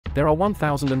There are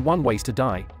 1001 ways to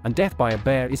die, and death by a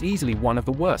bear is easily one of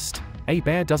the worst. A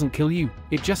bear doesn't kill you,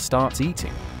 it just starts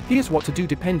eating. Here's what to do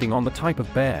depending on the type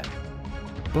of bear.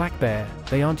 Black bear,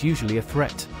 they aren't usually a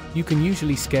threat. You can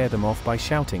usually scare them off by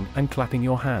shouting and clapping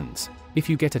your hands. If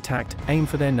you get attacked, aim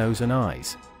for their nose and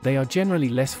eyes. They are generally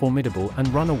less formidable and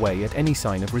run away at any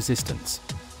sign of resistance.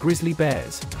 Grizzly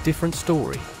bears, different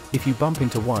story. If you bump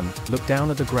into one, look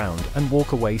down at the ground and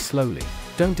walk away slowly.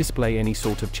 Don't display any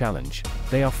sort of challenge.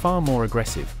 They are far more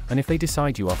aggressive, and if they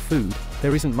decide you are food,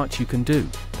 there isn't much you can do.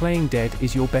 Playing dead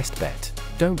is your best bet.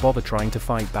 Don't bother trying to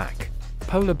fight back.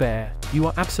 Polar bear, you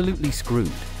are absolutely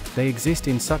screwed. They exist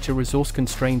in such a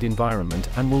resource-constrained environment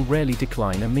and will rarely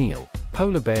decline a meal.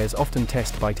 Polar bears often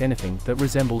bite anything that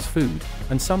resembles food,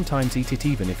 and sometimes eat it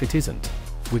even if it isn't.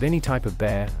 With any type of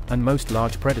bear, and most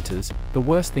large predators, the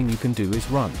worst thing you can do is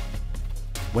run.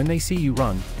 When they see you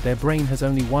run, their brain has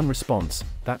only one response,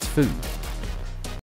 that's food.